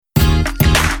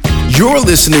You're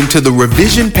listening to the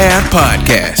Revision Path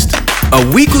Podcast,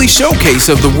 a weekly showcase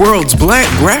of the world's Black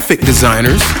graphic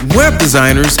designers, web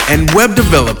designers, and web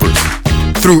developers.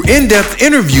 Through in-depth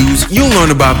interviews, you'll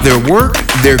learn about their work,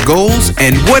 their goals,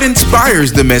 and what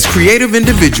inspires them as creative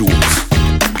individuals.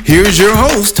 Here's your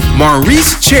host,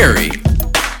 Maurice Cherry.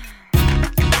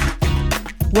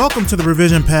 Welcome to the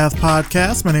Revision Path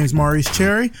Podcast. My name is Maurice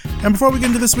Cherry. And before we get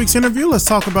into this week's interview, let's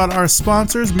talk about our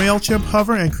sponsors, MailChimp,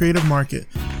 Hover, and Creative Market.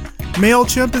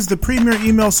 MailChimp is the premier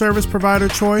email service provider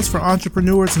choice for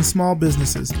entrepreneurs and small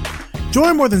businesses.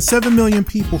 Join more than 7 million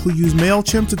people who use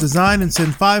MailChimp to design and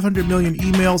send 500 million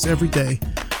emails every day.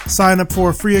 Sign up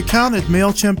for a free account at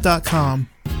MailChimp.com.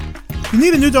 You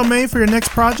need a new domain for your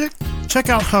next project? Check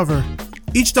out Hover.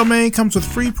 Each domain comes with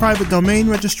free private domain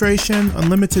registration,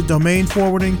 unlimited domain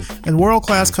forwarding, and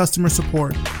world-class customer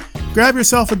support. Grab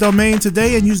yourself a domain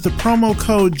today and use the promo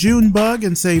code JUNEBUG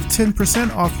and save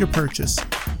 10% off your purchase.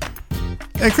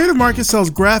 And Creative Market sells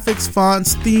graphics,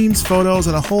 fonts, themes, photos,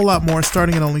 and a whole lot more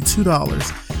starting at only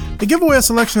 $2. They give away a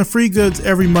selection of free goods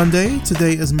every Monday.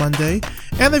 Today is Monday.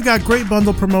 And they've got great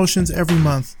bundle promotions every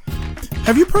month.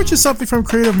 Have you purchased something from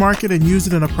Creative Market and used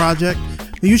it in a project?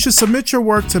 Then you should submit your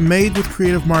work to Made with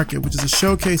Creative Market, which is a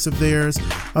showcase of theirs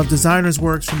of designers'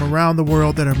 works from around the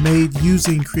world that are made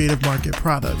using Creative Market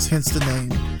products, hence the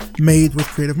name Made with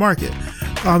Creative Market.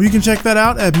 You can check that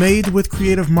out at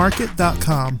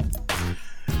madewithcreativemarket.com.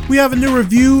 We have a new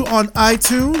review on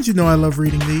iTunes. You know I love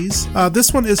reading these.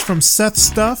 This one is from Seth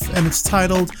Stuff, and it's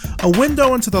titled, A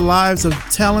Window into the Lives of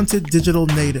Talented Digital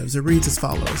Natives. It reads as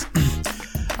follows.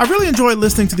 I really enjoyed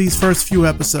listening to these first few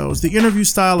episodes. The interview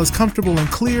style is comfortable and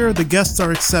clear. The guests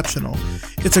are exceptional.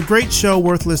 It's a great show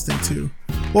worth listening to.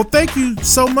 Well, thank you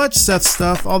so much, Seth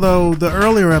Stuff. Although the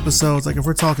earlier episodes, like if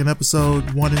we're talking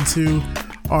episode 1 and 2,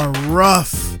 are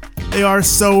rough. They are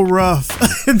so rough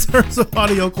in terms of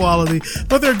audio quality,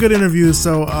 but they're good interviews.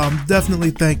 So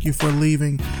definitely thank you for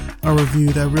leaving a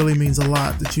review. That really means a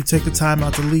lot that you take the time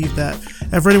out to leave that.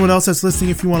 And for anyone else that's listening,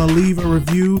 if you want to leave a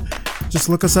review, just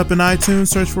look us up in iTunes,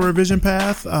 search for Revision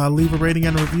Path, leave a rating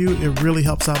and a review. It really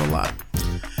helps out a lot.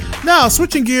 Now,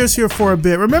 switching gears here for a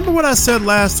bit. Remember when I said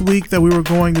last week that we were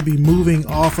going to be moving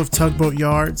off of Tugboat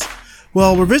Yards?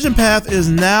 Well, Revision Path is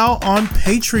now on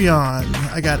Patreon.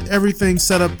 I got everything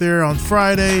set up there on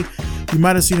Friday. You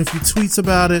might have seen a few tweets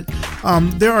about it.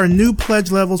 There are new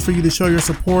pledge levels for you to show your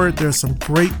support. There's some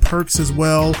great perks as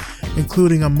well,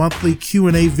 including a monthly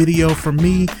Q&A video from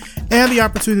me and the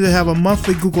opportunity to have a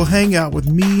monthly Google Hangout with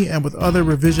me and with other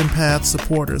Revision Path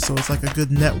supporters. So it's like a good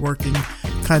networking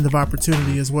kind of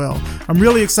opportunity as well. I'm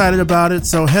really excited about it.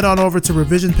 So head on over to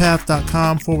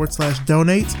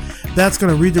revisionpath.com/donate. That's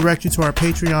going to redirect you to our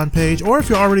Patreon page. Or if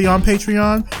you're already on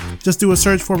Patreon, just do a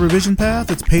search for Revision Path.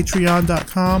 It's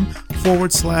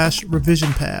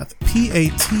patreon.com/Revision Path.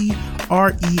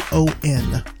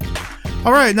 Patreon.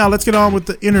 All right, now let's get on with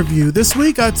the interview. This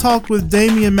week I talked with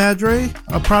Damian Madre,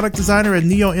 a product designer at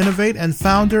Neo Innovate and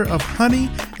founder of Honey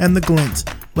and the Glint.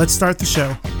 Let's start the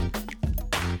show.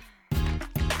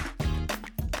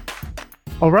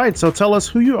 All right, so tell us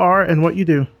who you are and what you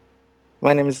do.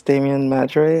 My name is Damian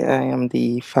Madre. I am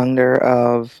the founder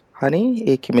of Honey,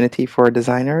 a community for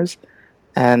designers,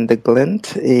 and The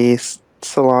Glint, a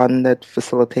salon that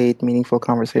facilitates meaningful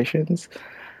conversations.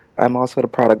 I'm also the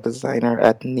product designer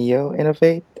at Neo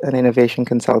Innovate, an innovation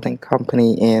consulting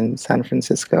company in San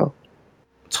Francisco.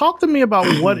 Talk to me about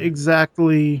what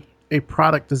exactly a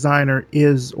product designer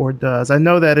is or does. I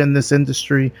know that in this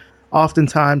industry,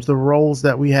 oftentimes the roles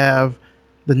that we have,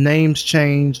 the names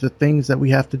change, the things that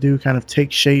we have to do kind of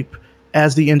take shape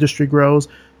as the industry grows.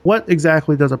 What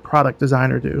exactly does a product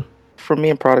designer do? For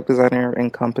me, a product designer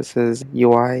encompasses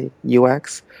UI,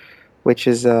 UX, which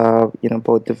is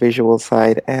both the visual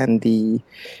side and the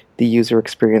user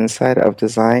experience side of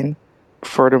design.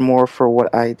 Furthermore, for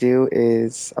what I do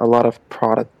is a lot of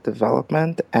product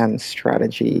development and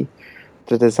strategy,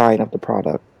 the design of the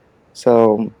product.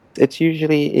 So it's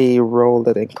usually a role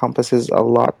that encompasses a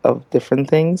lot of different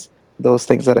things, those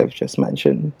things that I've just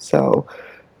mentioned. So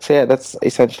yeah, that's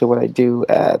essentially what I do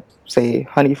at, say,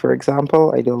 Honey, for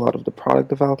example. I do a lot of the product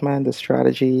development, the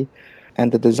strategy,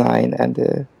 and the design and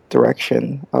the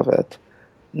direction of it.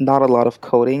 Not a lot of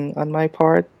coding on my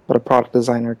part, but a product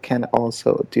designer can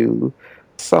also do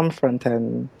some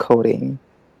front-end coding,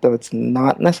 though it's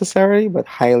not necessary, but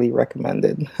highly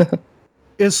recommended.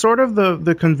 Is sort of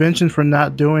the convention for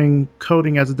not doing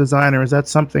coding as a designer, is that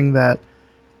something that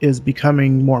is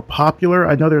becoming more popular?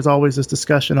 I know there's always this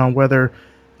discussion on whether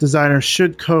designers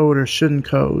should code or shouldn't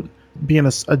code, being a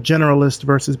generalist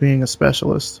versus being a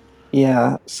specialist.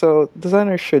 Yeah, so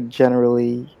designers should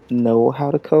generally know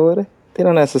how to code. They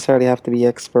don't necessarily have to be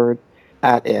expert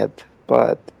at it,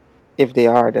 but if they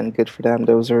are, then good for them.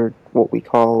 Those are what we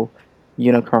call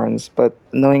unicorns. But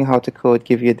knowing how to code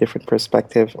give you a different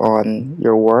perspective on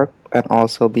your work and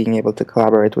also being able to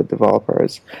collaborate with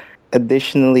developers.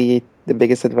 Additionally, the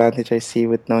biggest advantage I see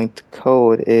with knowing to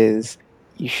code is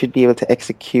you should be able to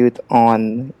execute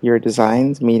on your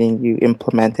designs, meaning you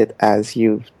implement it as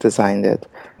you've designed it.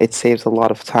 It saves a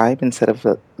lot of time instead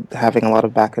of having a lot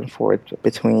of back and forth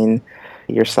between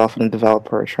yourself and the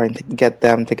developer trying to get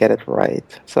them to get it right.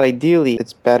 So ideally,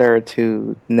 it's better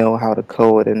to know how to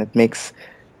code, and it makes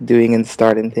doing and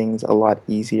starting things a lot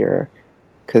easier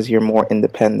because you're more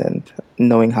independent,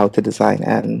 knowing how to design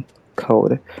and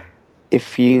code.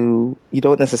 If you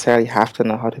don't necessarily have to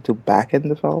know how to do back-end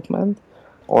development,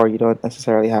 or you don't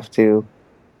necessarily have to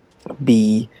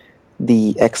be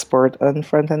the expert on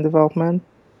front-end development,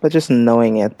 but just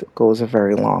knowing it goes a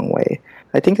very long way.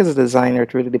 I think as a designer,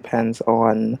 it really depends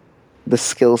on the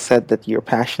skill set that you're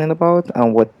passionate about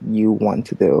and what you want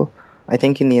to do. I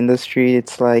think in the industry,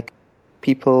 it's like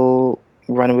people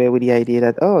run away with the idea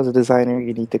that, oh, as a designer,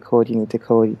 you need to code,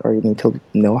 or you need to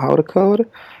know how to code.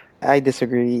 I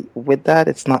disagree with that.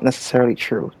 It's not necessarily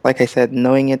true. Like I said,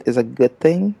 knowing it is a good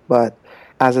thing, but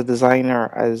as a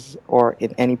designer, or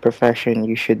in any profession,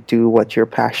 you should do what you're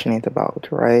passionate about,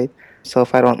 right? So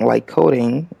if I don't like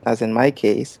coding, as in my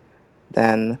case,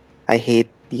 then I hate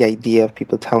the idea of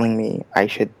people telling me I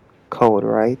should code,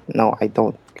 right? No, I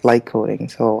don't like coding,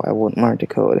 so I won't learn to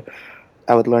code.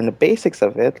 I would learn the basics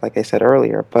of it, like I said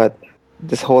earlier, but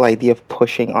this whole idea of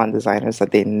pushing on designers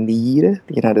that they need,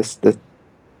 there's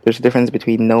a difference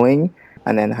between knowing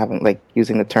and then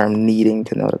using the term needing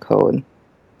to know the code.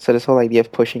 So this whole idea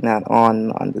of pushing that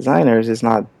on designers is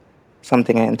not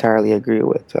something I entirely agree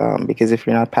with, because if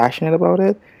you're not passionate about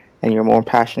it and you're more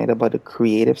passionate about the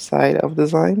creative side of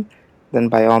design, then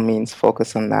by all means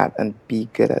focus on that and be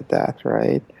good at that,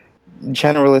 right?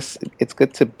 Generalist, it's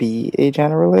good to be a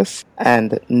generalist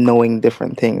and knowing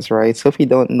different things, right? So if you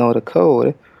don't know the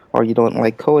code or you don't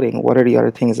like coding, what are the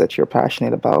other things that you're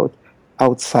passionate about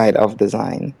outside of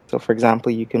design? So for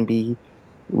example, you can be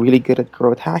really good at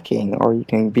growth hacking, or you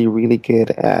can be really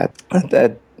good at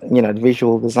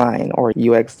visual design or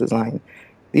UX design.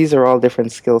 These are all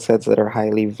different skill sets that are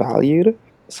highly valued.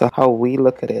 So how we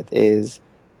look at it is,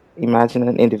 imagine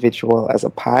an individual as a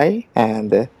pie,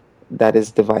 and that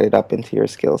is divided up into your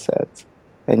skill sets.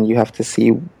 And you have to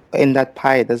see in that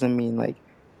pie, it doesn't mean like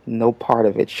no part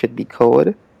of it should be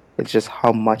code. It's just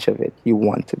how much of it you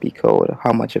want to be code,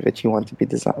 how much of it you want to be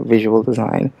visual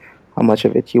design, how much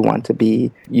of it you want to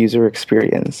be user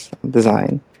experience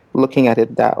design. Looking at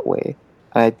it that way.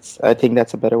 I think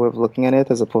that's a better way of looking at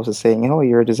it, as opposed to saying, oh,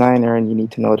 you're a designer and you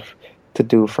need to know to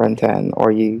do front end,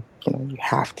 or you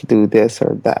have to do this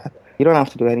or that. You don't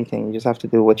have to do anything. You just have to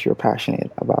do what you're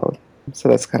passionate about. So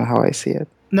that's kind of how I see it.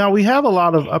 Now, we have a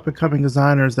lot of up-and-coming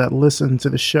designers that listen to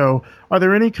the show. Are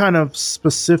there any kind of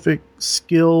specific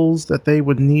skills that they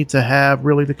would need to have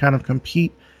really to kind of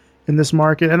compete in this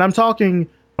market? And I'm talking,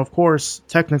 of course,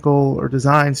 technical or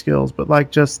design skills, but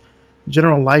like just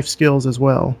general life skills as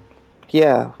well.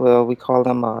 Yeah, well, we call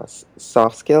them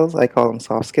soft skills. I call them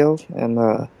soft skills.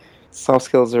 And soft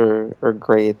skills are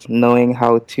great. Knowing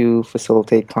how to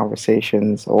facilitate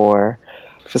conversations or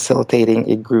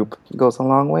facilitating a group goes a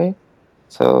long way.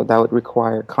 So that would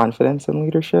require confidence and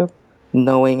leadership.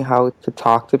 Knowing how to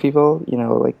talk to people,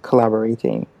 like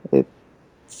collaborating. It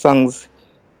sounds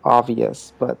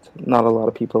obvious, but not a lot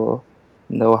of people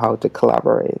know how to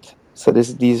collaborate. So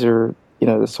these are,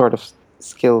 the sort of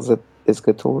skills that is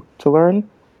good to learn.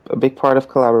 A big part of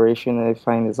collaboration, I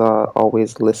find, is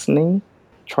always listening.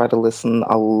 Try to listen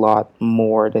a lot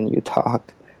more than you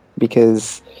talk,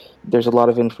 because there's a lot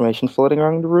of information floating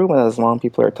around the room, and as long as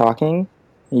people are talking,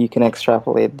 you can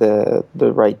extrapolate the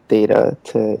right data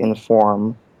to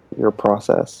inform your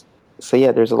process. So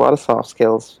yeah, there's a lot of soft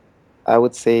skills. I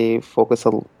would say focus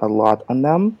a lot on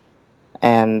them,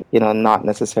 and not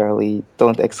necessarily,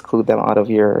 don't exclude them out of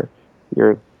your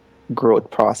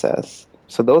growth process.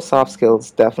 So those soft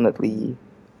skills definitely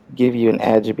give you an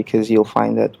edge, because you'll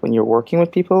find that when you're working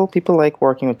with people like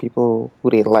working with people who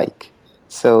they like.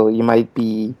 So you might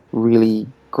be really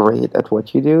great at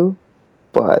what you do,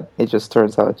 but it just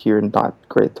turns out you're not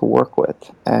great to work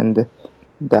with. And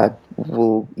that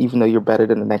will, even though you're better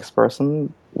than the next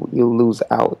person, you'll lose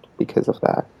out because of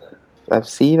that. I've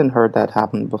seen and heard that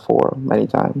happen before many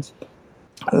times.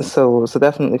 So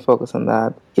definitely focus on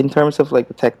that. In terms of like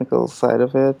the technical side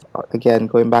of it, again,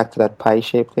 going back to that pie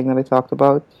shape thing that I talked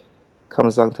about,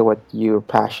 comes down to what you're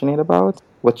passionate about,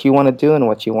 what you want to do and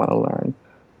what you want to learn.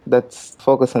 Let's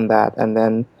focus on that, and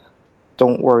then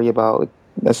don't worry about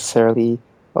necessarily,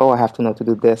 oh, I have to know to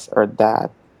do this or that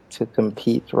to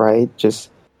compete, right? Just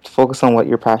focus on what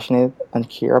you're passionate and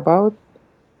care about,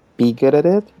 be good at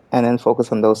it, and then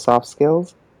focus on those soft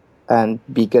skills and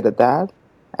be good at that,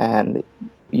 and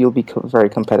you'll be very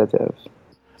competitive.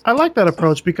 I like that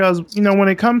approach because, when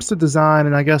it comes to design,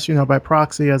 and I guess, by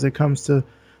proxy as it comes to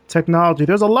technology,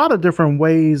 there's a lot of different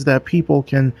ways that people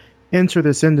can enter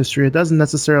this industry. It doesn't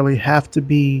necessarily have to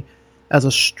be as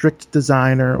a strict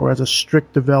designer or as a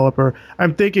strict developer.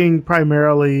 I'm thinking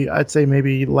primarily, I'd say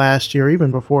maybe last year,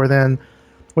 even before then,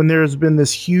 when there's been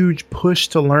this huge push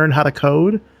to learn how to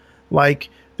code. Like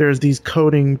there's these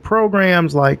coding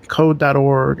programs like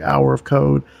code.org, Hour of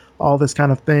Code, all this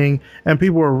kind of thing. And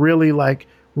people are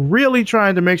really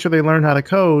trying to make sure they learn how to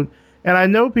code. And I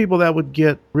know people that would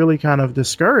get really kind of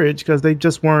discouraged because they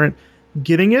just weren't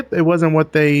getting it. It wasn't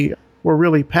what they were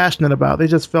really passionate about. They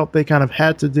just felt they kind of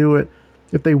had to do it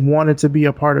if they wanted to be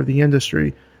a part of the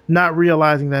industry, not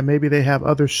realizing that maybe they have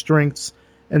other strengths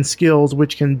and skills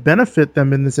which can benefit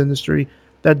them in this industry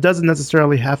that doesn't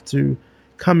necessarily have to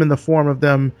come in the form of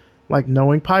them like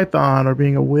knowing Python or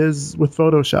being a whiz with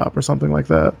Photoshop or something like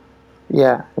that.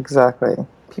 Yeah, exactly.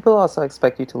 People also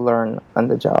expect you to learn on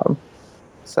the job.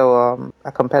 So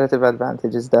a competitive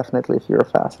advantage is definitely if you're a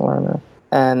fast learner.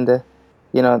 And,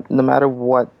 no matter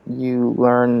what you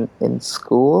learn in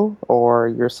school or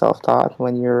you're self-taught,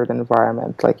 when you're in an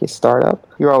environment like a startup,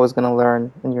 you're always going to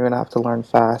learn and you're going to have to learn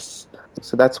fast.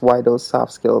 So that's why those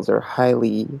soft skills are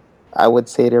I would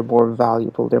say they're more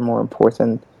valuable, they're more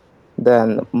important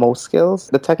than most skills.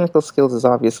 The technical skills is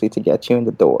obviously to get you in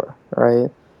the door,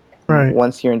 right? Right.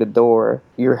 Once you're in the door,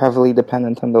 you're heavily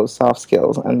dependent on those soft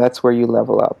skills, and that's where you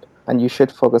level up. And you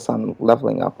should focus on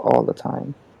leveling up all the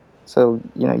time. So,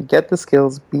 you get the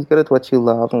skills, be good at what you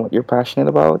love and what you're passionate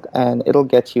about, and it'll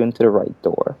get you into the right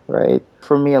door, right?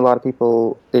 For me, a lot of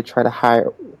people, they try to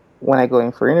hire, when I go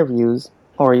in for interviews,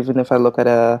 or even if I look at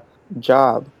a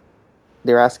job,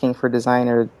 they're asking for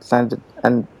designer,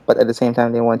 but at the same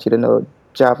time, they want you to know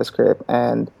JavaScript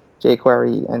and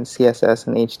jQuery and CSS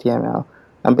and HTML.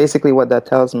 And basically what that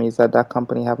tells me is that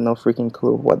company have no freaking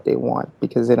clue what they want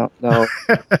because they don't know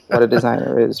what a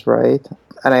designer is, right?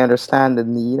 And I understand the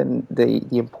need and the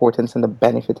importance and the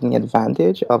benefit and the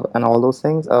advantage of and all those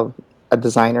things of a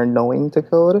designer knowing to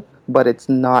code, but it's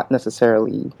not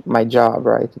necessarily my job,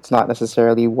 right? It's not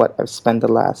necessarily what I've spent the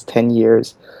last 10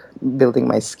 years building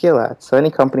my skill at. So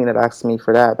any company that asks me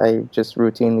for that, I just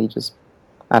routinely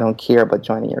I don't care about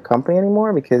joining your company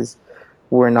anymore because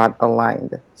we're not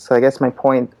aligned. So I guess my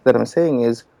point that I'm saying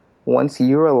is once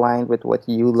you're aligned with what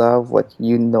you love, what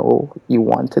you know you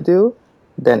want to do,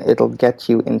 then it'll get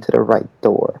you into the right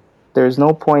door. There's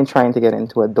no point trying to get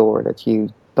into a door that you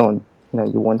don't,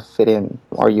 you won't fit in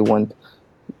or you won't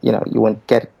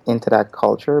get into that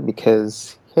culture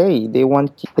because, hey,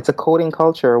 it's a coding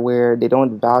culture where they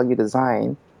don't value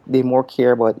design. They more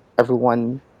care about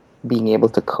everyone being able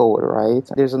to code, right?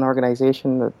 There's an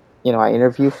organization that I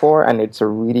interview for, and it's a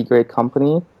really great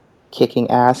company, kicking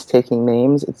ass, taking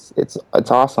names. It's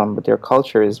awesome, but their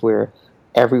culture is where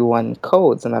everyone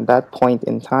codes. And at that point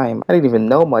in time, I didn't even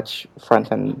know much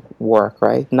front end work,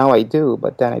 right? Now I do,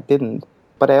 but then I didn't.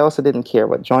 But I also didn't care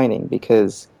about joining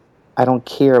because I don't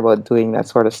care about doing that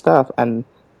sort of stuff. And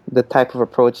the type of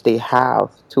approach they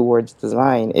have towards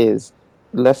design is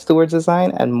less towards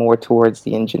design and more towards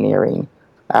the engineering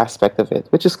aspect of it,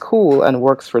 which is cool and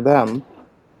works for them.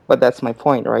 But that's my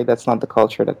point, right? That's not the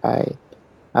culture that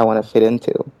I want to fit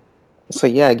into. So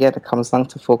yeah, again, it comes down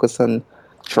to focus on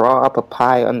draw up a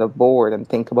pie on the board and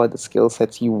think about the skill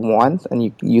sets you want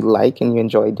and you like and you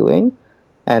enjoy doing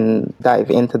and dive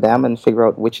into them and figure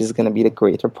out which is going to be the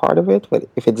greater part of it. But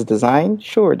if it's design,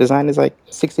 sure, design is like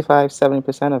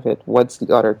 65-70% of it. What's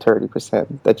the other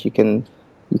 30% that you can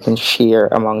share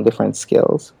among different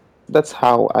skills? That's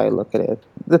how I look at it.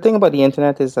 The thing about the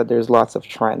internet is that there's lots of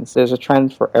trends. There's a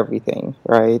trend for everything,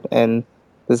 right? And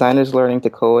designers learning to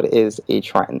code is a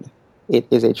trend. It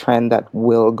is a trend that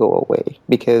will go away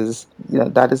because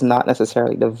that is not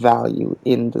necessarily the value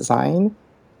in design.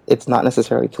 It's not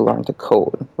necessarily to learn to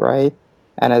code, right?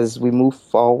 And as we move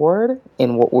forward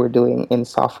in what we're doing in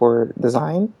software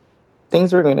design,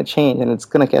 things are going to change, and it's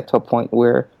going to get to a point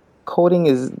where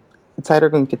it's either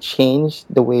going to change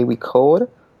the way we code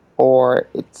or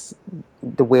it's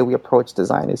the way we approach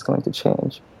design is going to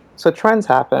change. So trends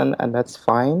happen, and that's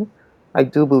fine. I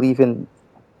do believe in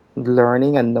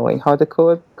learning and knowing how to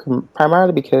code,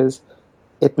 primarily because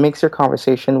it makes your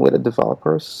conversation with a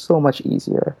developer so much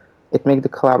easier. It makes the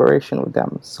collaboration with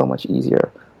them so much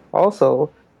easier. Also,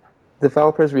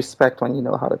 developers respect when you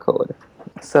know how to code.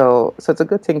 So it's a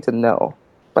good thing to know.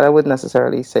 But I wouldn't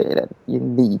necessarily say that you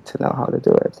need to know how to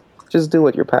do it. Just do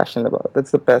what you're passionate about.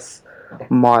 That's the best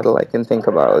model I can think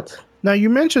about. Now, you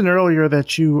mentioned earlier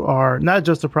that you are not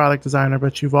just a product designer,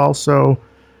 but you've also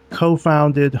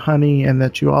co-founded Honey, and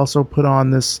that you also put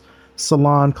on this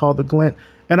salon called The Glint.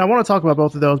 And I want to talk about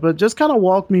both of those, but just kind of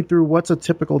walk me through what's a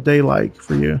typical day like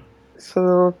for you.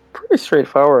 So pretty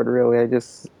straightforward, really. I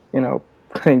just,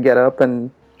 get up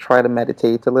and try to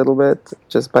meditate a little bit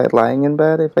just by lying in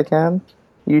bed if I can.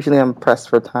 Usually I'm pressed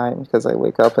for time because I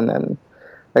wake up and then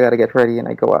I got to get ready and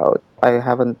I go out. I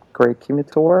have a great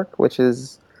commute to work, which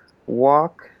is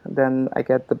walk, then I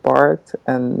get the BART,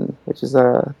 which is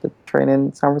the train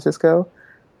in San Francisco,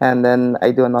 and then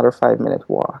I do another 5-minute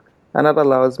walk. And that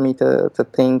allows me to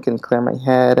think and clear my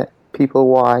head. People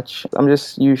watch. I'm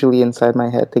just usually inside my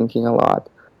head thinking a lot.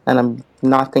 And I'm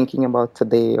not thinking about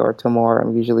today or tomorrow.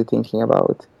 I'm usually thinking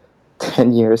about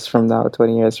 10 years from now,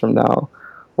 20 years from now.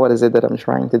 What is it that I'm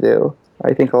trying to do?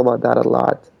 I think about that a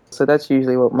lot. So that's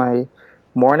usually what my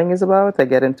morning is about. I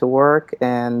get into work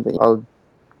and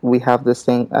we have this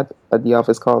thing at the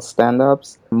office called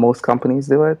stand-ups. Most companies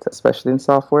do it, especially in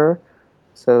software.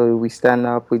 So we stand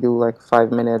up, we do like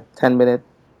 5-minute, 10-minute,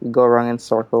 we go around in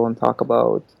circle and talk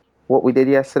about what we did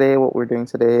yesterday, what we're doing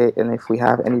today, and if we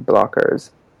have any blockers.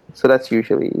 So that's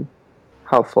usually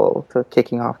helpful to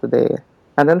kicking off the day.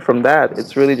 And then from that,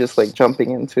 it's really just like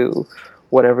jumping into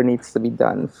whatever needs to be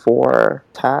done for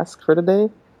tasks for the day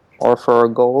or for our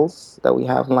goals that we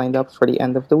have lined up for the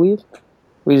end of the week.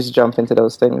 We just jump into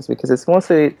those things because it's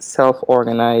mostly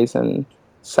self-organized and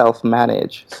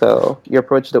self-manage. So you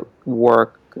approach the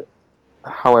work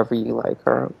however you like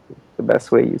or the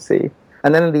best way you see.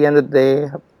 And then at the end of the day,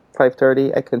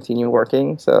 5:30, I continue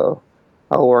working. So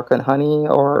I'll work on Honey,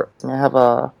 or I have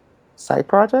a side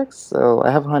projects. So I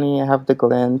have Honey, I have The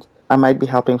Glint. I might be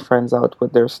helping friends out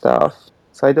with their stuff.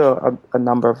 So I do a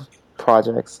number of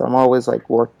projects. I'm always like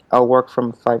I'll work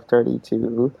from 5:30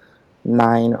 to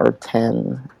 9 or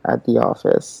 10 at the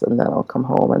office, and then I'll come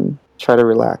home and try to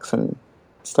relax and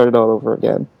start it all over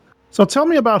again. So tell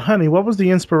me about Honey. What was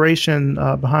the inspiration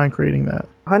behind creating that?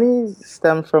 Honey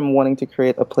stemmed from wanting to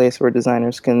create a place where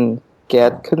designers can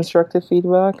get constructive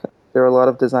feedback. There are a lot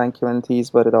of design communities,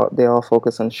 but they all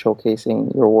focus on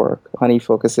showcasing your work. Honey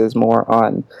focuses more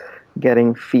on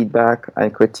getting feedback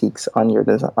and critiques on your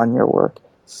work.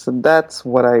 So that's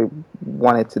what I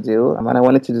wanted to do. And I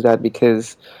wanted to do that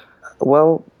because,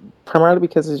 primarily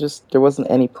because there wasn't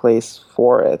any place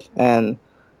for it. And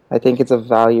I think it's a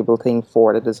valuable thing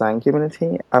for the design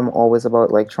community. I'm always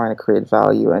about like trying to create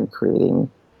value and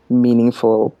creating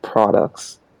meaningful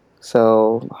products.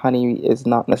 So Honey is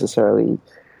not necessarily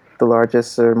the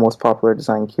largest or most popular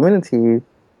design community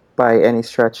by any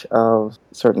stretch of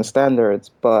certain standards,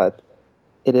 but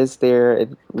it is there.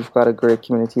 We've got a great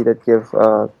community that give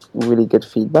really good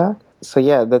feedback. So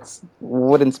yeah, that's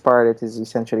what inspired it, is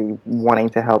essentially wanting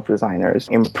to help designers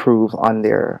improve on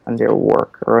their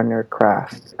work or on their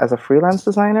craft. As a freelance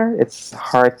designer, it's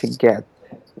hard to get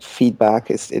feedback.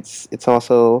 It's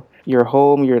also you're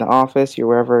home, you're in an office, you're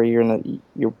wherever,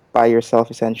 you're by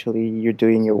yourself essentially. You're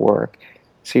doing your work,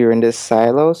 so you're in this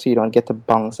silo, so you don't get to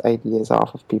bounce ideas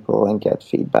off of people and get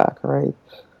feedback, right?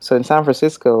 So in San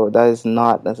Francisco, that is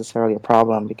not necessarily a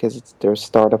problem because there's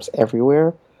startups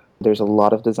everywhere. There's a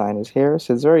lot of designers here,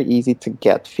 so it's very easy to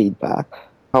get feedback.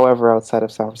 However, outside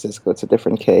of San Francisco, it's a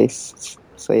different case.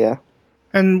 So yeah.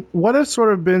 And what have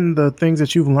sort of been the things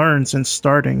that you've learned since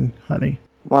starting Honey?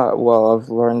 Well, I've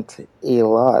learned a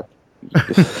lot.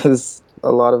 There's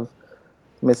a lot of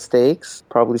mistakes,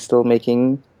 probably still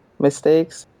making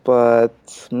mistakes, but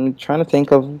I'm trying to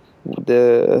think of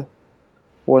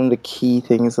one of the key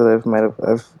things that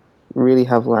I've really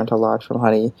have learned a lot from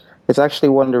Honey. It's actually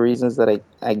one of the reasons that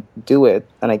I do it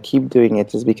and I keep doing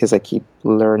it is because I keep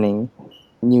learning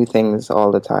new things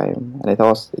all the time. And it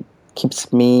also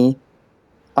keeps me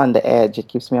on the edge. It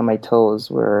keeps me on my toes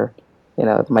where,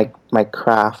 my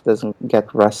craft doesn't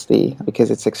get rusty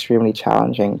because it's extremely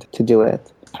challenging to do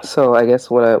it. So I guess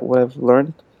what I've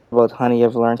learned about Honey,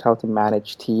 I've learned how to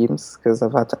manage teams because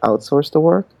I've had to outsource the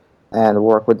work and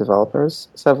work with developers.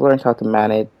 So I've learned how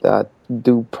to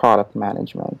do product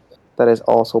management. That is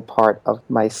also part of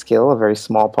my skill, a very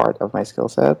small part of my skill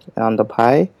set on the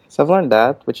pie. So I've learned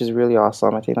that, which is really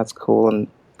awesome. I think that's cool and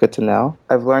good to know.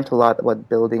 I've learned a lot about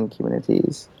building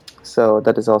communities. So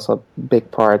that is also a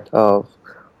big part of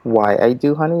why I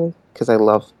do Honey, because I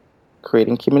love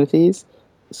creating communities.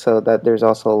 So that there's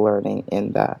also learning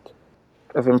in that.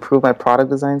 I've improved my product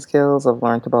design skills. I've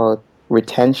learned about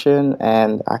retention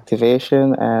and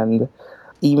activation and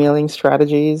emailing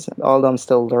strategies, although I'm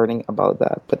still learning about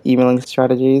that, but emailing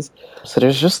strategies. So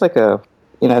there's just like a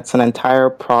it's an entire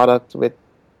product with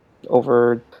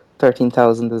over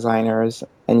 13,000 designers,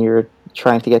 and you're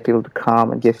trying to get people to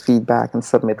come and give feedback and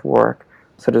submit work.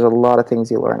 So there's a lot of things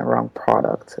you learn around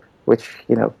product, which,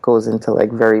 goes into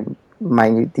like very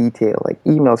minute detail, like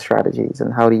email strategies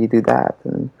and how do you do that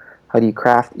and how do you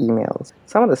craft emails.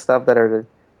 Some of the stuff that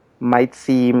might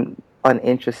seem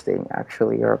uninteresting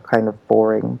actually or kind of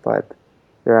boring, but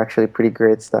they're actually pretty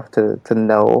great stuff to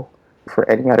know for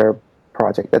any other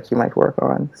project that you might work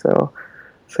on. So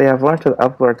yeah, I've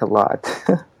learned a lot.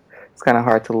 It's kind of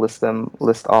hard to list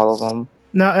all of them.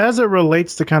 Now, as it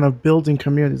relates to kind of building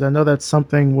communities, I know that's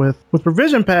something with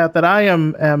Revision Path that I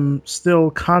am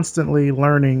still constantly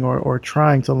learning or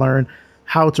trying to learn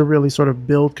how to really sort of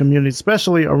build communities,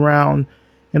 especially around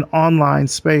an online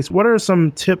space. What are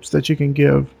some tips that you can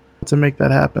give to make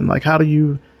that happen? Like, how do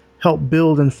you help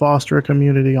build and foster a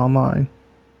community online?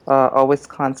 Always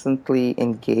constantly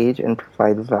engage and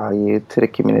provide value to the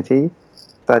community.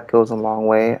 That goes a long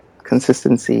way.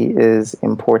 Consistency is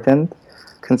important.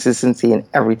 Consistency in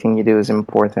everything you do is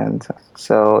important.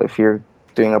 So if you're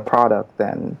doing a product,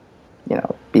 then,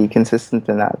 be consistent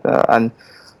in that. And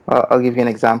I'll give you an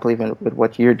example even with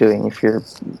what you're doing. If you're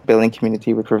building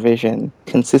community with Revision,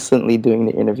 consistently doing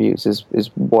the interviews is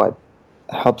what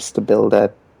helps to build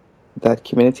that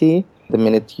community. The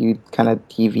minute you kind of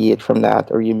deviate from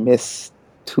that or you miss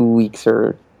 2 weeks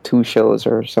or 2 shows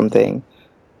or something,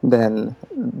 then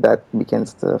that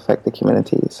begins to affect the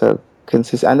community. So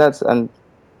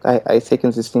I say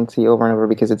consistency over and over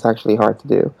because it's actually hard to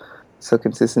do. So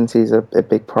consistency is a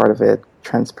big part of it.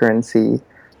 Transparency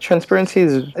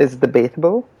is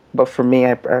debatable, but for me,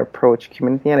 I approach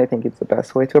community, and I think it's the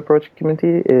best way to approach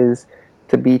community is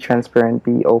to be transparent,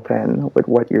 be open with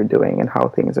what you're doing and how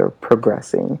things are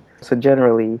progressing. So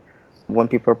generally, when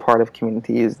people are part of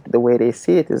communities, the way they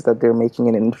see it is that they're making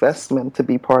an investment to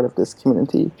be part of this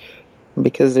community. And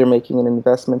because they're making an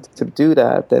investment to do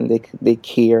that, then they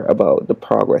care about the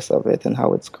progress of it and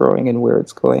how it's growing and where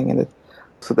it's going. And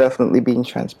so definitely being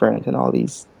transparent and all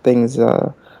these things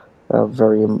are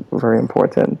very, very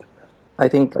important. I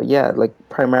think,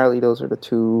 primarily those are the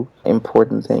 2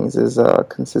 important things is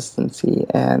consistency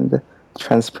and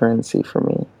transparency for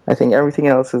me. I think everything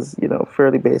else is,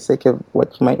 fairly basic of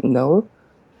what you might know.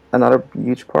 Another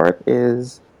huge part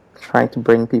is trying to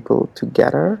bring people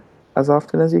together as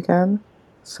often as you can.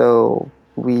 So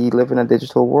we live in a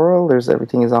digital world,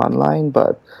 everything is online,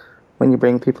 but when you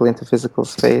bring people into physical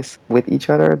space with each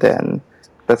other, then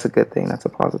that's a good thing, that's a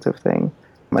positive thing.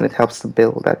 And it helps to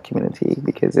build that community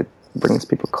because it brings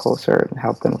people closer and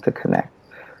help them to connect.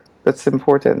 That's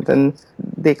important. And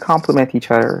they complement each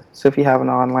other. So if you have an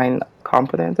online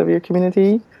component of your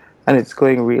community and it's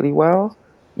going really well,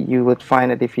 you would find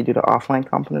that if you do the offline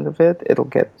component of it, it'll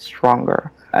get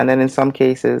stronger. And then in some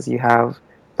cases, you have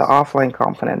the offline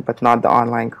component, but not the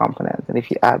online component. And if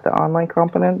you add the online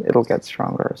component, it'll get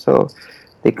stronger. So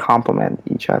they complement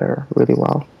each other really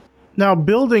well. Now,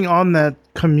 building on that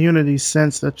community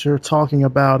sense that you're talking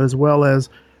about, as well as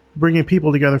bringing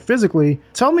people together physically,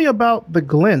 tell me about the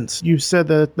Glint. You said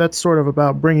that that's sort of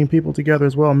about bringing people together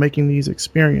as well, making these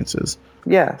experiences.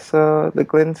 Yeah, so the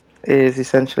Glint is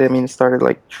essentially, it started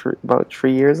about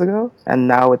 3 years ago, and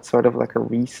now it's sort of like a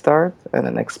restart and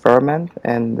an experiment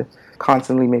and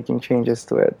constantly making changes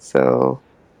to it. So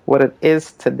what it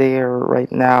is today or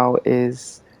right now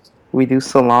is we do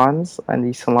salons, and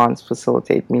these salons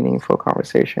facilitate meaningful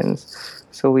conversations.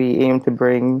 So we aim to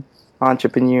bring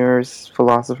entrepreneurs,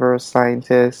 philosophers,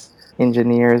 scientists,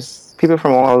 engineers, people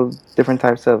from all different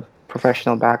types of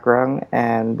professional background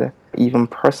and even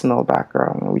personal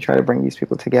background. We try to bring these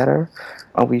people together,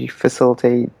 and we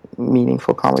facilitate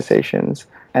meaningful conversations.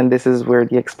 And this is where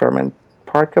the experiment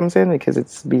part comes in, because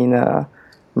it's been a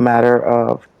matter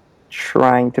of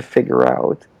trying to figure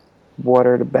out what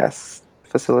are the best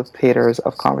facilitators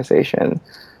of conversation.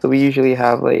 So we usually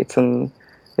have it's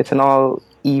an all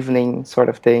evening sort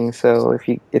of thing. So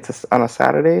it's on a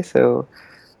Saturday. So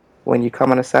when you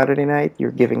come on a Saturday night,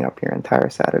 you're giving up your entire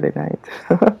Saturday night.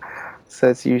 So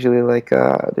it's usually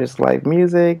there's live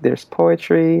music, there's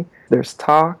poetry, there's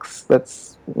talks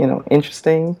that's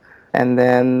interesting, and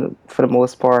then for the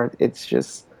most part, it's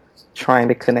just trying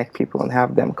to connect people and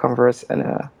have them converse in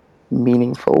a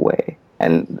meaningful way.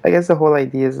 And I guess the whole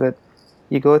idea is that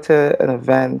you go to an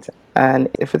event, and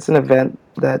if it's an event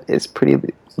that is pretty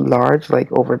large,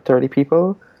 like over 30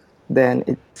 people, then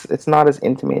it's not as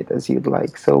intimate as you'd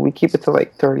like. So we keep it to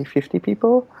 30, 50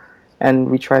 people, and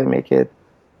we try to make it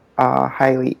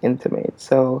highly intimate.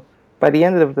 So by the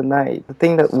end of the night, the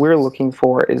thing that we're looking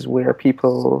for is where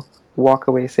people walk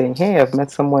away saying, hey, I've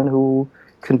met someone who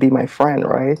can be my friend,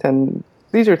 right? And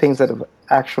these are things that have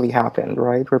actually happened,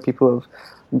 right? Where people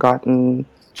have gotten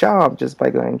job just by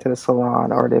going to the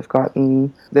salon, or they've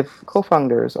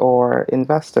co-founders or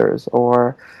investors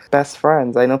or best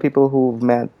friends. I know people who've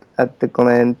met at the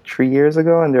Glen 3 years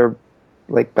ago, and they're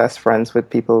like best friends with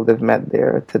people they've met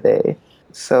there today.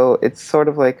 So it's sort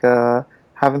of like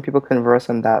having people converse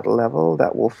on that level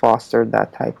that will foster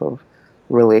that type of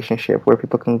relationship where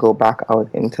people can go back out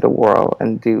into the world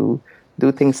and do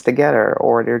things together,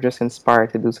 or they're just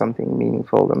inspired to do something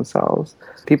meaningful themselves.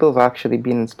 People have actually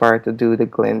been inspired to do the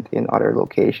Glint in other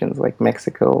locations like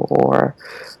Mexico, or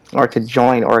to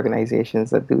join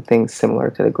organizations that do things similar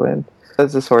to the Glint.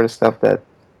 That's the sort of stuff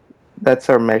that's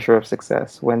our measure of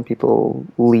success, when people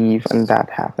leave and that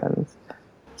happens.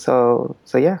 So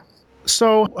yeah.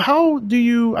 So how do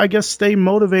you, I guess, stay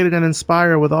motivated and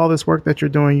inspired with all this work that you're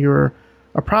doing? You're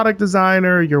a product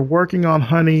designer, you're working on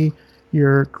Honey,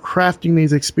 you're crafting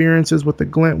these experiences with the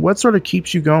Glint. What sort of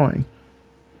keeps you going?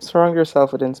 Surround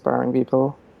yourself with inspiring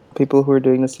people who are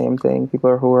doing the same thing,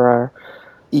 people who are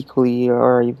equally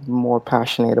or even more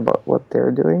passionate about what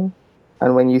they're doing.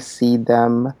 And when you see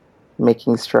them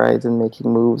making strides and making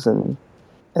moves and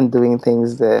doing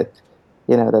things that,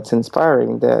 that's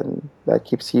inspiring, then that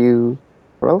keeps you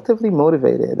relatively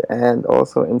motivated and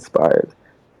also inspired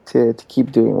to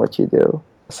keep doing what you do.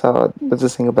 So that's the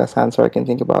single best answer I can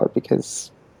think about,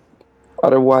 because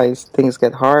otherwise things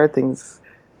get hard, things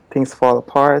fall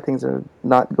apart, things are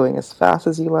not going as fast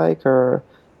as you like, or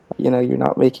you're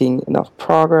not making enough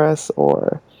progress,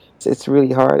 or it's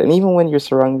really hard. And even when you're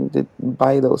surrounded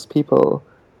by those people,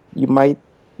 you might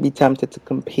be tempted to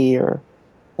compare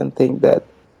and think that,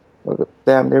 well,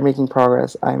 damn, they're making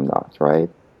progress, I'm not, right?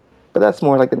 But that's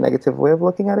more like the negative way of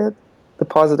looking at it. The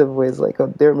positive way is like,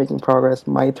 oh, they're making progress,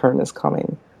 my turn is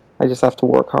coming. I just have to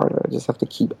work harder. I just have to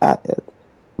keep at it.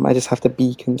 I just have to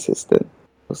be consistent.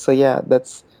 So yeah,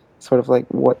 that's sort of like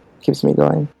what keeps me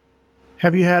going.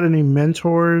 Have you had any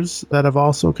mentors that have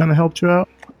also kind of helped you out?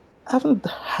 I haven't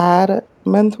had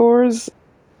mentors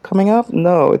coming up.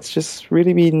 No, it's just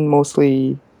really been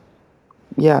mostly,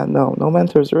 no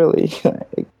mentors really.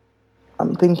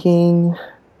 I'm thinking,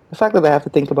 the fact that I have to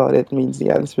think about it means the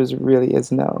answer really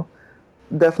is no.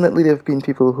 Definitely there have been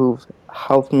people who've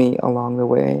helped me along the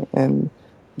way and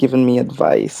given me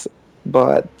advice,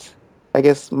 but I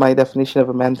guess my definition of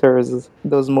a mentor is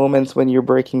those moments when you're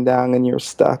breaking down and you're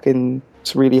stuck and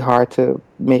it's really hard to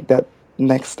make that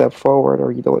next step forward,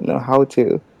 or you don't know how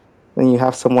to, then you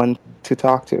have someone to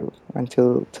talk to and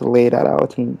to lay that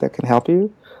out and that can help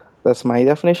you. That's my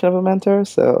definition of a mentor.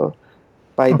 So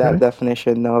by that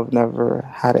definition, no, I've never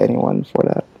had anyone for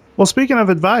that. Well, speaking of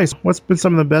advice, what's been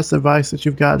some of the best advice that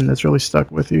you've gotten that's really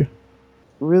stuck with you?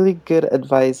 Really good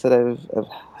advice that I've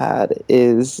had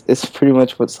is pretty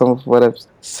much some of what I've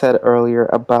said earlier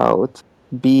about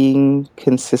being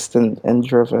consistent and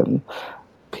driven.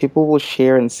 People will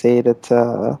share and say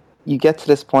that you get to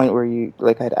this point where you,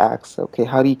 like I'd ask, okay,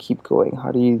 how do you keep going?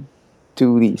 How do you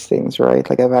do these things, right?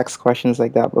 Like I've asked questions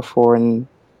like that before, and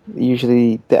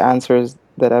usually the answers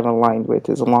that I'm aligned with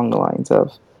is along the lines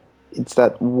of, it's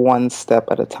that one step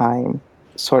at a time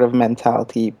sort of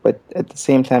mentality, but at the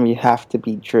same time you have to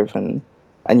be driven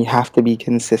and you have to be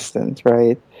consistent,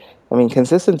 right? I mean,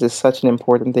 consistency is such an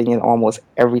important thing in almost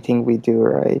everything we do,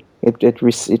 right?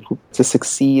 To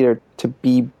succeed or to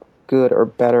be good or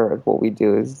better at what we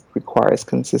do requires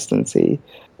consistency.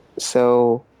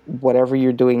 So whatever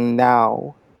you're doing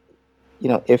now,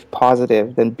 if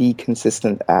positive, then be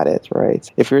consistent at it, right?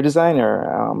 If you're a designer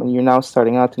and you're now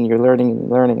starting out and you're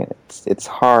learning it, it's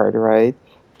hard, right?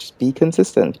 Just be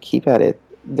consistent, keep at it.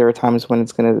 There are times when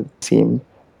it's going to seem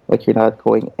like you're not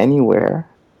going anywhere,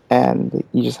 and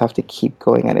you just have to keep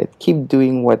going at it. Keep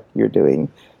doing what you're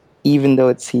doing, even though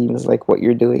it seems like what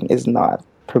you're doing is not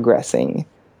progressing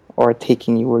or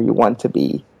taking you where you want to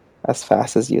be as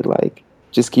fast as you'd like.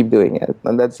 Just keep doing it.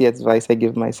 And that's the advice I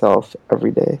give myself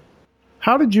every day.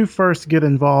 How did you first get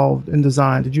involved in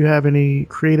design? Did you have any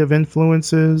creative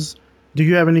influences? Do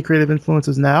you have any creative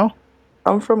influences now?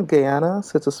 I'm from Guyana,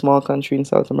 so it's a small country in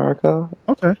South America.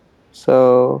 Okay.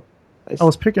 So I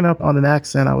was picking up on an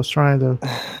accent. I was trying to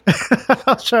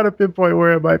pinpoint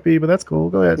where it might be, but that's cool.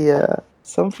 Go ahead. Yeah.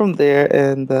 So I'm from there,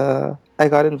 and I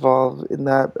got involved in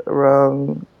that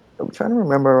around, I'm trying to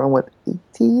remember, around what,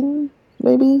 18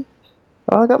 maybe?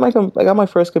 I got my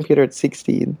first computer at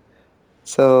 16.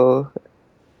 So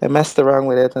I messed around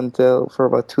with it for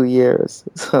about 2 years.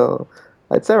 So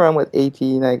I'd say around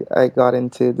 18, I got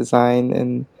into design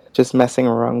and just messing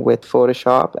around with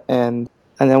Photoshop. And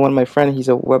then one of my friends, he's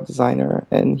a web designer,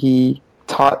 and he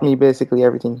taught me basically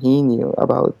everything he knew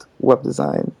about web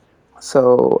design.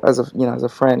 So as a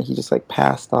friend, he just like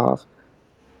passed off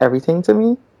everything to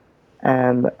me,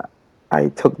 and I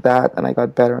took that and I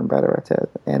got better and better at it.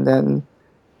 And then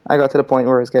I got to the point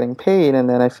where I was getting paid, and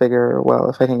then I figure,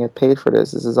 well, if I can get paid for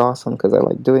this is awesome because I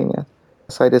like doing it.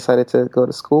 So I decided to go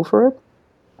to school for it,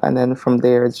 and then from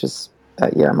there, it's just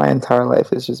my entire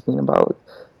life has just been about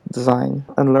design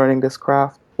and learning this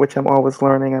craft, which I'm always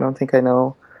learning. I don't think I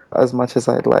know as much as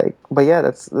I'd like, but yeah,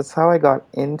 that's how I got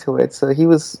into it. So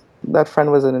that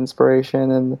friend was an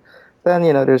inspiration, and then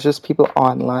there's just people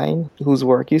online whose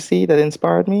work you see that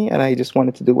inspired me, and I just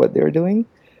wanted to do what they're doing.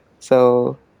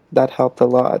 So that helped a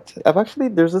lot.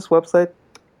 There's this website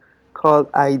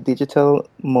called iDigital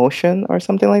Motion or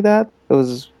something like that.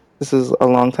 This is a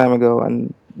long time ago,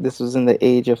 and this was in the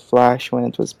age of Flash when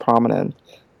it was prominent.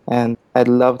 And I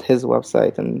loved his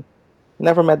website, and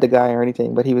never met the guy or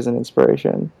anything, but he was an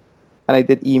inspiration. And I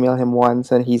did email him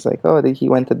once, and he's like, oh, he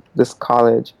went to this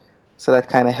college. So that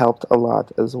kind of helped a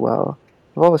lot as well.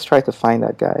 I've always tried to find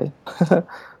that guy.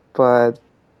 but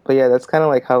yeah, that's kind of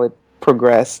like how it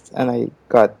progressed, and I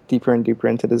got deeper and deeper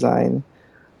into design.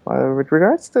 With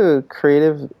regards to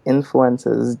creative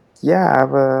influences,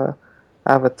 yeah,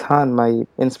 I have a ton. My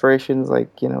inspirations,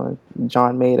 like John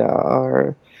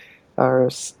Maeda or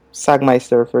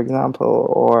Sagmeister, for example,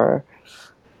 or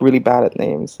really bad at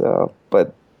names.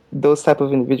 But those type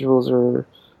of individuals who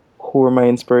were my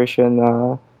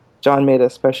inspiration. John Maeda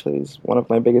especially is one of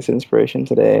my biggest inspiration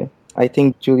today. I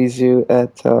think Julie Zhu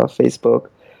at Facebook,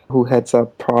 who heads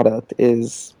up product,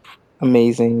 is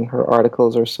amazing. Her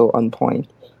articles are so on point.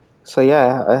 So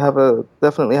yeah,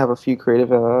 definitely have a few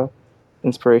creative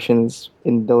inspirations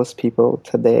in those people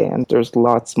today, and there's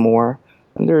lots more.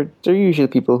 And they're usually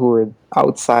people who are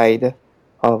outside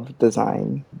of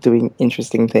design, doing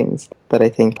interesting things that I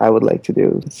think I would like to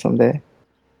do someday.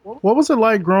 What was it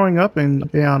like growing up in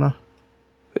Guyana?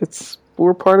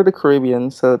 We're part of the Caribbean,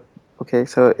 so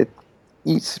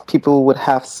each people would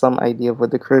have some idea of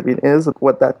what the Caribbean is,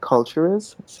 what that culture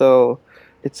is. So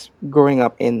it's growing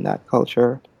up in that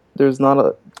culture.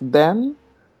 Then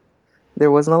there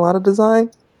wasn't a lot of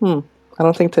design. I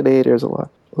don't think today there's a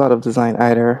lot of design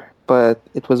either, but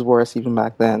it was worse even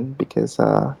back then because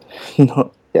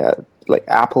like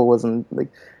Apple wasn't, like,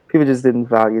 people just didn't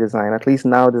value design. At least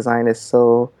now design is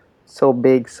so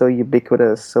big, so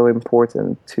ubiquitous, so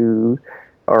important to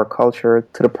our culture,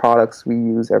 to the products we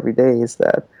use every day, is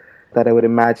that I would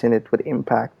imagine it would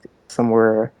impact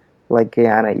somewhere like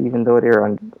Guyana, even though they're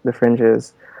on the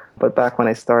fringes. But back when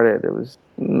I started, it was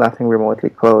nothing remotely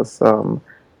close.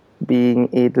 Being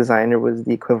a designer was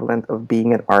the equivalent of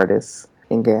being an artist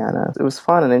in Guyana. It was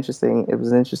fun and interesting. It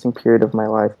was an interesting period of my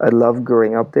life. I loved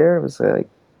growing up there. It was like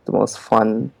the most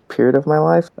fun period of my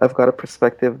life. I've got a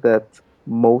perspective that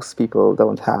most people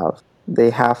don't have. They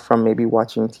have from maybe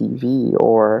watching TV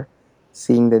or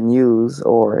seeing the news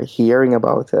or hearing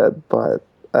about it, but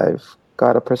I've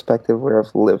got a perspective where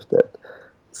I've lived it.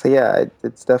 So yeah,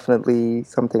 it's definitely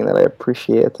something that I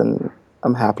appreciate, and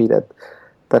I'm happy that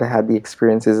I had the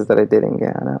experiences that I did in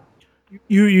Guyana.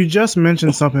 You just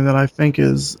mentioned something that I think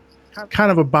is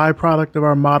kind of a byproduct of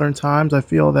our modern times. I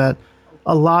feel that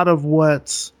a lot of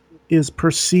what is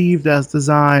perceived as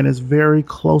design is very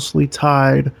closely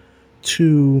tied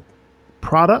to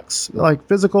products, like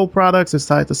physical products. It's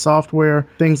tied to software,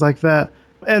 things like that.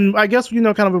 And I guess,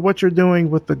 kind of what you're doing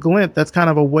with the Glint, that's kind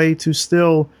of a way to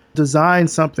still design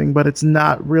something, but it's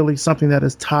not really something that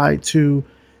is tied to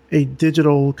a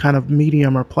digital kind of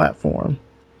medium or platform.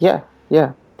 Yeah,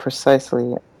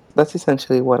 precisely. That's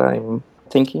essentially what I'm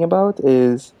thinking about,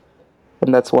 and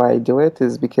that's why I do it,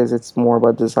 is because it's more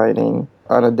about designing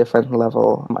on a different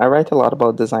level. I write a lot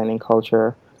about designing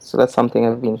culture, so that's something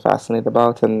I've been fascinated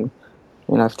about. And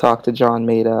I've talked to John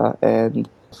Maeda and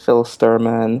Phil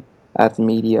Sturman at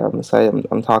Medium, so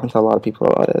I'm talking to a lot of people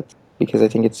about it because I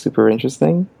think it's super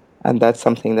interesting, and that's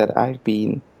something that I've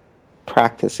been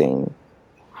practicing,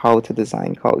 how to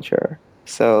design culture.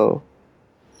 So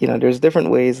there's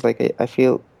different ways. Like I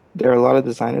feel there are a lot of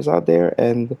designers out there,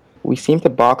 and we seem to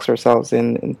box ourselves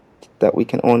in that we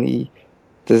can only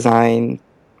design,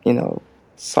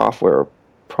 software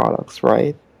products,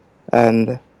 right?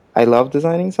 And I love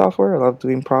designing software. I love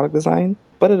doing product design,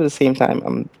 but at the same time,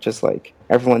 I'm just like,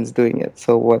 everyone's doing it.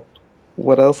 So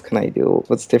what else can I do?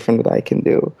 What's different that I can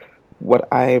do? What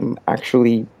I'm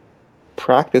actually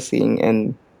practicing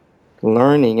and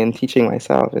learning and teaching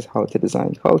myself is how to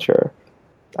design culture.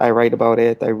 I write about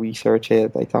it, I research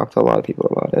it, I talk to a lot of people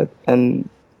about it. And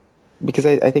because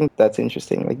I think that's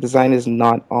interesting. Like, design is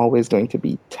not always going to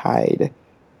be tied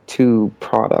to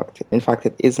product. In fact,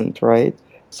 it isn't, right?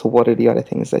 So what are the other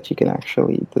things that you can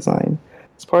actually design?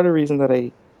 It's part of the reason that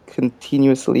I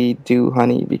continuously do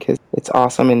Honey because it's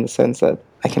awesome in the sense that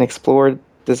I can explore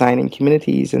designing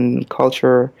communities and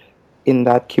culture in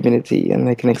that community, and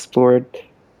I can explore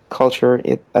culture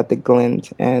at the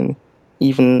Glint, and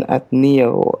even at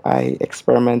Neo, I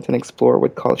experiment and explore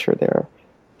with culture there.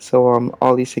 So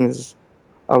all these things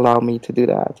allow me to do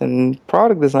that. And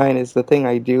product design is the thing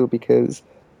I do because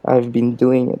I've been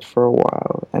doing it for a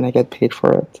while, and I get paid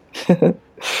for it.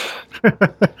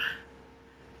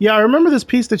 Yeah, I remember this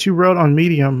piece that you wrote on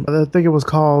Medium. I think it was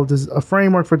called A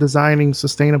Framework for Designing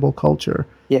Sustainable Culture.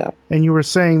 Yeah. And you were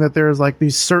saying that there's like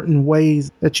these certain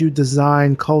ways that you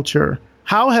design culture.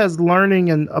 How has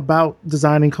learning about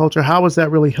designing culture, how has that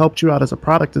really helped you out as a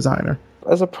product designer?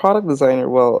 As a product designer,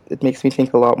 well, it makes me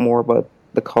think a lot more about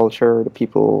the culture, the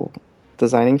people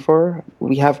designing for.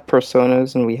 We have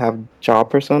personas and we have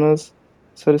job personas,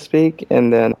 so to speak.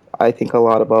 And then I think a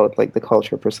lot about like the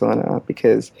culture persona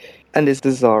because, and this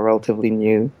is all relatively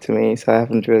new to me, so I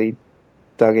haven't really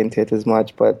dug into it as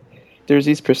much, but there's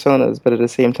these personas, but at the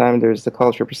same time, there's the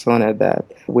culture persona that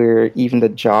where even the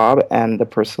job and the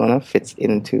persona fits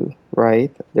into,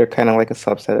 right? They're kind of like a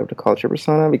subset of the culture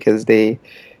persona because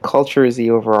culture is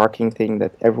the overarching thing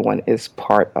that everyone is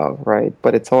part of, right?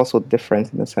 But it's also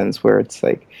different in the sense where it's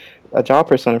like a job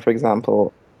persona, for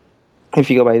example, if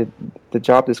you go by the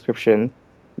job description,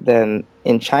 then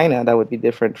in China, that would be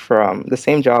different from, the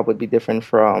same job would be different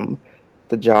from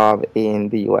the job in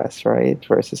the US, right?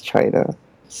 Versus China.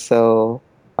 So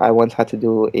I once had to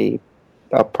do a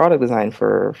product design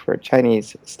for a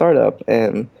Chinese startup,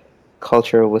 and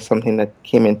culture was something that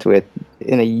came into it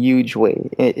in a huge way.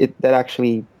 That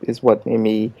actually is what made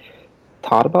me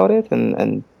thought about it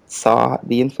and saw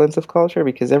the influence of culture,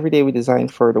 because every day we design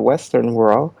for the Western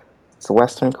world, it's a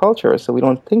Western culture, so we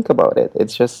don't think about it.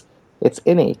 It's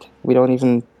innate. We don't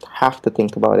even have to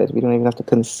think about it. We don't even have to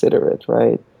consider it,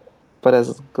 right? But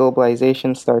as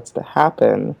globalization starts to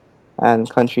happen, and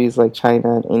countries like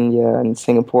China and India and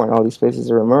Singapore and all these places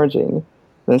are emerging,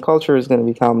 then culture is going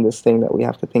to become this thing that we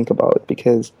have to think about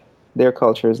because their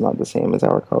culture is not the same as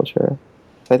our culture.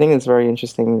 So I think it's very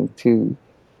interesting to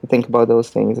think about those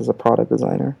things as a product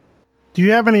designer. Do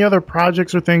you have any other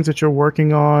projects or things that you're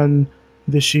working on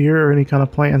this year or any kind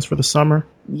of plans for the summer?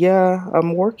 Yeah,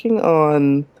 I'm working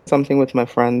on something with my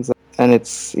friends, and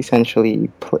it's essentially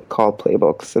called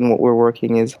Playbooks. And what we're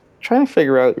working is trying to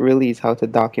figure out really is how to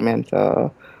document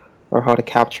or how to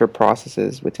capture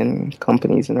processes within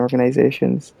companies and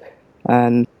organizations,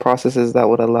 and processes that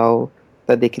would allow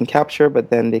that they can capture, but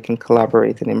then they can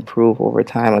collaborate and improve over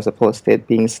time as opposed to it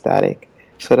being static.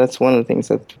 So that's one of the things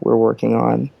that we're working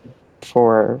on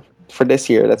for this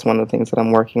year. That's one of the things that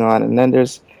I'm working on. And then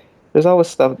there's always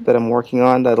stuff that I'm working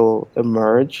on that'll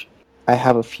emerge. I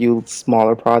have a few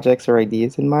smaller projects or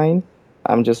ideas in mind.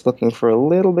 I'm just looking for a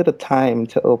little bit of time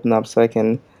to open up so I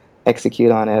can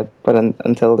execute on it. But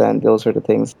until then, those are the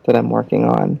things that I'm working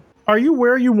on. Are you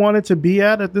where you wanted to be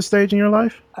at this stage in your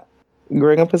life?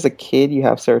 Growing up as a kid, you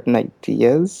have certain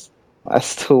ideas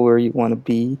as to where you want to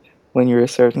be when you're a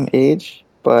certain age.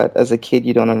 But as a kid,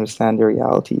 you don't understand the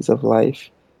realities of life.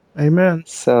 Amen.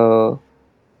 So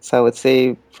I would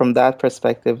say from that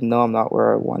perspective, no, I'm not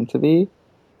where I want to be.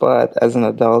 But as an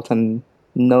adult and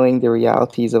knowing the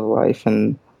realities of life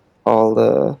and all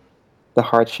the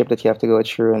hardship that you have to go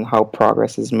through and how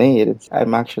progress is made,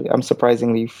 I'm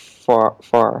surprisingly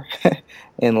far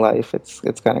in life. It's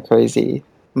kind of crazy.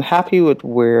 I'm happy with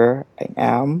where I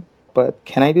am, but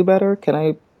can I do better?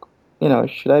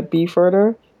 Should I be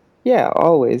further? Yeah,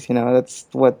 always. That's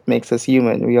what makes us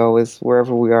human. We always,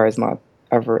 wherever we are is not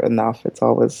ever enough. It's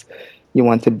always, you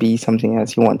want to be something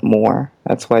else, you want more.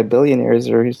 That's why billionaires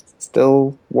are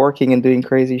still working and doing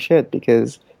crazy shit,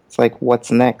 because it's like,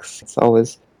 what's next? It's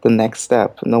always the next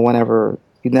step. You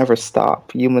never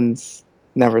stop. Humans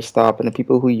never stop. And the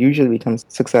people who usually become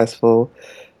successful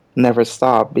never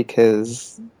stop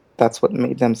because that's what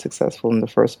made them successful in the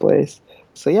first place.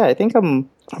 So yeah, I think I'm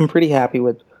pretty happy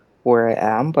with where I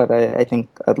am, but I think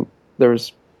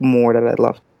there's more that I'd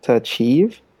love to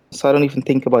achieve. So I don't even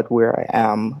think about where I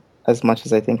am as much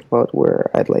as I think about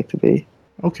where I'd like to be.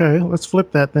 Okay, let's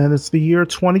flip that then. It's the year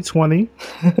 2020.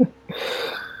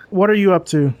 What are you up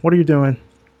to? What are you doing?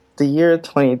 The year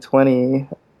 2020,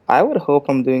 I would hope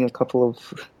I'm doing a couple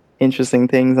of interesting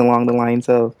things along the lines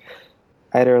of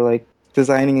either like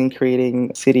designing and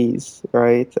creating cities,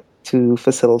 right, to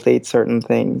facilitate certain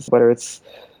things, whether it's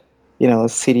a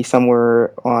city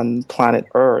somewhere on planet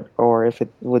Earth, or if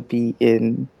it would be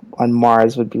on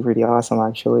Mars, would be really awesome,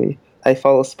 actually. I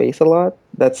follow space a lot.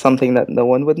 That's something that no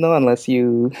one would know unless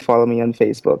you follow me on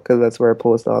Facebook, because that's where I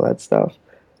post all that stuff.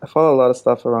 I follow a lot of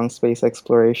stuff around space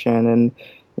exploration and,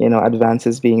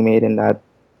 advances being made in that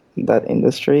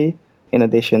industry, in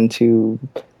addition to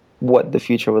what the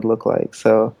future would look like.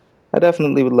 So I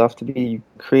definitely would love to be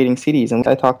creating cities. And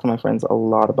I talk to my friends a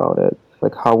lot about it.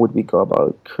 Like, how would we go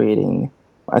about creating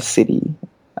a city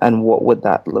and what would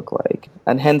that look like?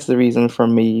 And hence the reason for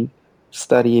me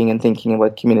studying and thinking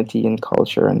about community and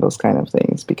culture and those kind of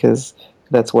things, because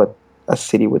that's what a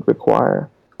city would require.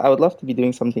 I would love to be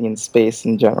doing something in space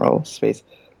in general,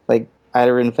 like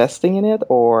either investing in it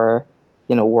or,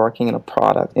 working in a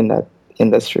product in that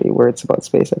industry where it's about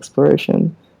space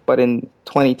exploration. But in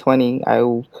 2020,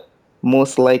 I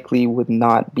most likely would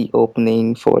not be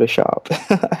opening Photoshop.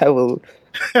 I will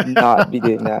not be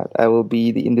doing that. I will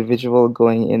be the individual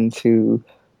going into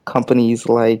companies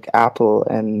like Apple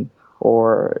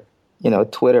or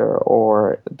Twitter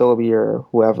or Adobe or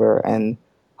whoever, and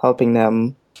helping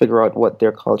them figure out what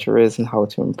their culture is and how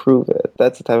to improve it.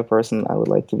 That's the type of person I would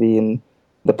like to be. And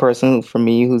the person for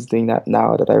me who's doing that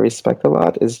now that I respect a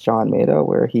lot is John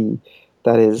Maeda,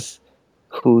 that is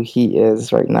who he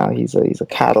is right now. He's a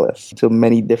catalyst to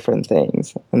many different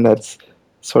things, and that's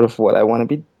sort of what I want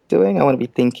to be doing. I want to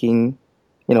be thinking,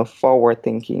 forward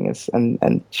thinking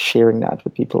and sharing that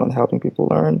with people and helping people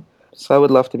learn. So I would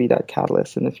love to be that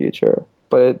catalyst in the future,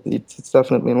 but it's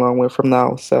definitely a long way from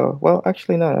now. So, well,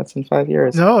 actually, no, that's in 5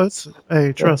 years. No,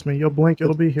 trust me, you'll blink,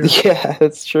 it'll be here. Yeah,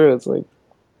 it's true. It's like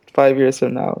 5 years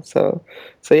from now. So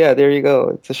yeah, there you go.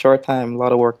 It's a short time, a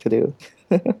lot of work to do.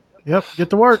 Yep, get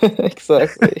to work.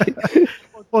 Exactly.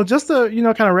 Well, just to,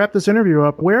 kind of wrap this interview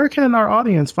up, where can our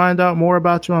audience find out more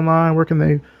about you online? Where can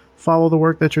they follow the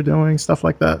work that you're doing, stuff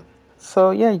like that?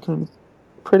 So, yeah, you can be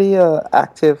pretty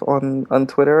active on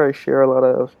Twitter. I share a lot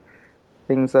of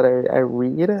things that I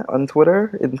read on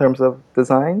Twitter in terms of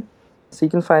design. So you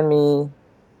can find me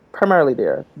primarily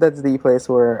there. That's the place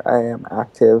where I am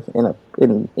active in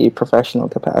a professional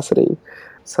capacity.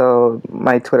 So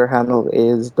my Twitter handle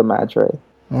is The Madre.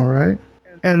 All right.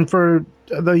 And for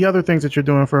the other things that you're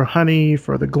doing for Honey,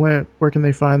 for the Glint, where can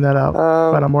they find that out?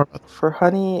 Find out more about that? For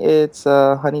Honey, it's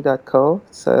honey.co.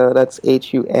 So that's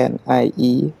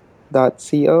HUNIE.co.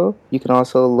 You can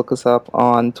also look us up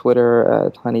on Twitter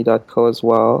at honey.co as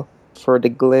well. For the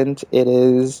Glint, it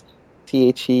is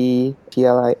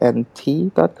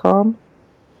TheGlint.com.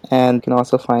 And you can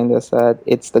also find us at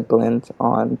It's the Glint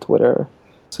on Twitter.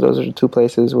 So those are the two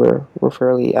places where we're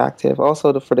fairly active.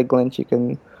 Also, for the Glint,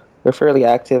 we're fairly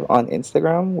active on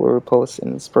Instagram, where we post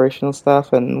inspirational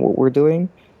stuff and what we're doing.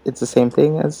 It's the same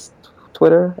thing as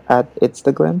Twitter, at It's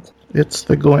the Glint. It's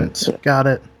the Glint. Yeah. Got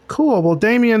it. Cool. Well,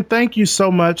 Damien, thank you so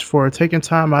much for taking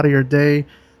time out of your day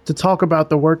to talk about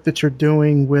the work that you're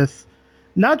doing with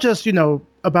not just,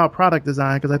 about product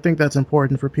design, because I think that's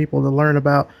important for people to learn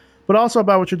about, but also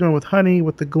about what you're doing with Honey,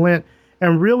 with the Glint,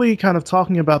 and really kind of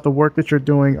talking about the work that you're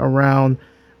doing around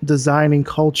designing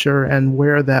culture and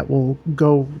where that will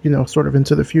go, sort of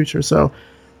into the future. So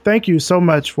thank you so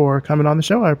much for coming on the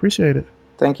show. I appreciate it.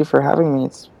 Thank you for having me.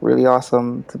 It's really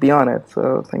awesome to be on it.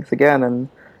 So thanks again. And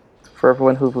for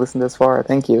everyone who've listened this far,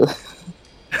 thank you.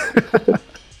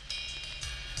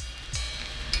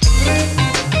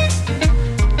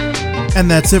 And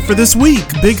that's it for this week.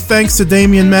 Big thanks to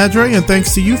Damien Madre, and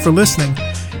thanks to you for listening.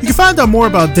 You can find out more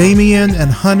about Damien and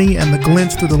Honey and the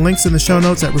Glint through the links in the show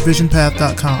notes at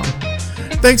revisionpath.com.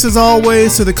 Thanks as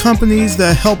always to the companies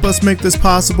that help us make this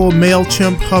possible: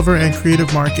 MailChimp, Hover, and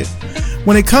Creative Market.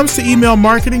 When it comes to email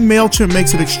marketing, MailChimp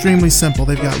makes it extremely simple.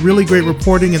 They've got really great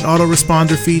reporting and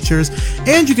autoresponder features,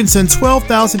 and you can send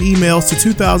 12,000 emails to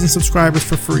 2,000 subscribers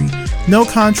for free. No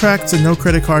contracts and no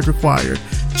credit card required.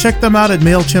 Check them out at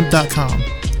MailChimp.com.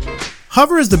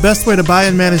 Hover is the best way to buy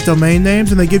and manage domain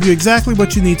names, and they give you exactly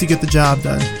what you need to get the job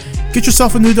done. Get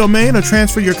yourself a new domain or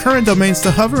transfer your current domains to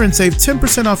Hover and save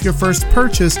 10% off your first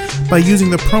purchase by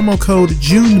using the promo code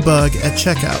JUNEBUG at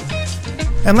checkout.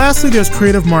 And lastly, there's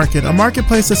Creative Market, a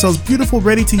marketplace that sells beautiful,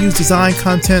 ready-to-use design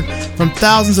content from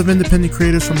thousands of independent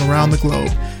creators from around the globe.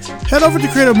 Head over to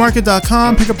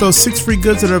creativemarket.com, pick up those 6 free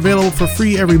goods that are available for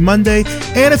free every Monday,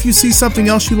 and if you see something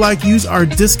else you like, use our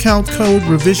discount code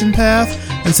RevisionPath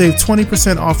and save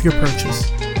 20% off your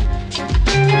purchase.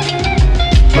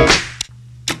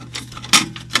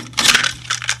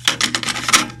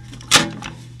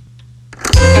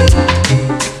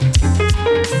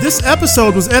 This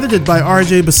episode was edited by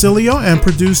RJ Basilio and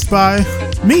produced by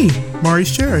me,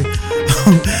 Maurice Cherry.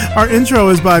 Our intro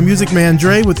is by Music Man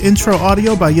Dre with intro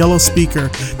audio by Yellow Speaker.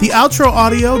 The outro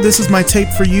audio, This Is My Tape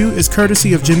For You, is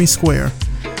courtesy of Jimmy Square.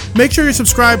 Make sure you're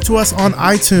subscribed to us on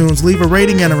iTunes. Leave a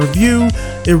rating and a review.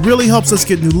 It really helps us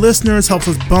get new listeners, helps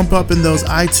us bump up in those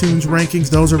iTunes rankings.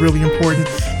 Those are really important.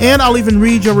 And I'll even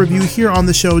read your review here on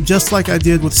the show, just like I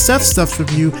did with Seth Stuff's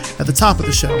review at the top of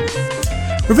the show.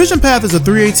 Revision Path is a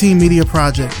 318 media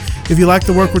project. If you like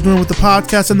the work we're doing with the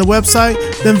podcast and the website,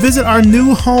 then visit our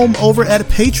new home over at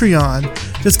Patreon.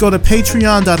 Just go to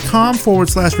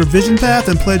patreon.com/Revision Path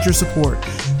and pledge your support.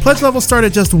 Pledge levels start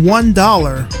at just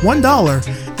 $1,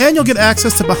 and you'll get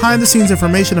access to behind-the-scenes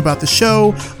information about the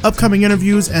show, upcoming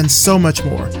interviews, and so much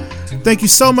more. Thank you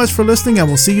so much for listening, and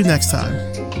we'll see you next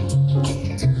time.